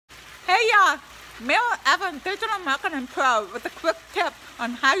Hey y'all, Meryl Evans, Digital Marketing Pro, with a quick tip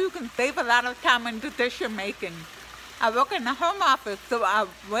on how you can save a lot of time in decision making. I work in the home office, so I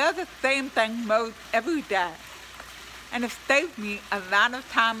wear the same thing most every day. And it saves me a lot of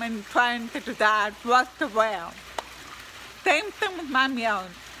time in trying to decide what to wear. Same thing with my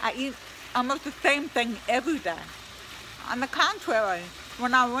meals. I eat almost the same thing every day. On the contrary,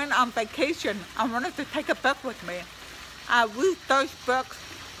 when I went on vacation, I wanted to take a book with me. I researched books,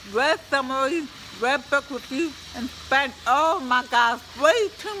 read summaries, read book reviews, and spent, oh my gosh, way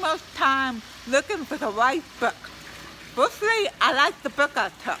too much time looking for the right book. Firstly, I liked the book I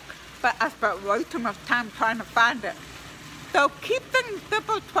took, but I spent way too much time trying to find it. So keep things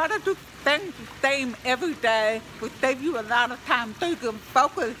simple, try to do things the same every day will save you a lot of time so you can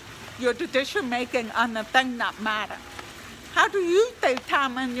focus your decision making on the thing that matters. How do you save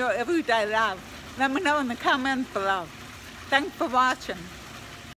time in your everyday life? Let me know in the comments below. Thanks for watching.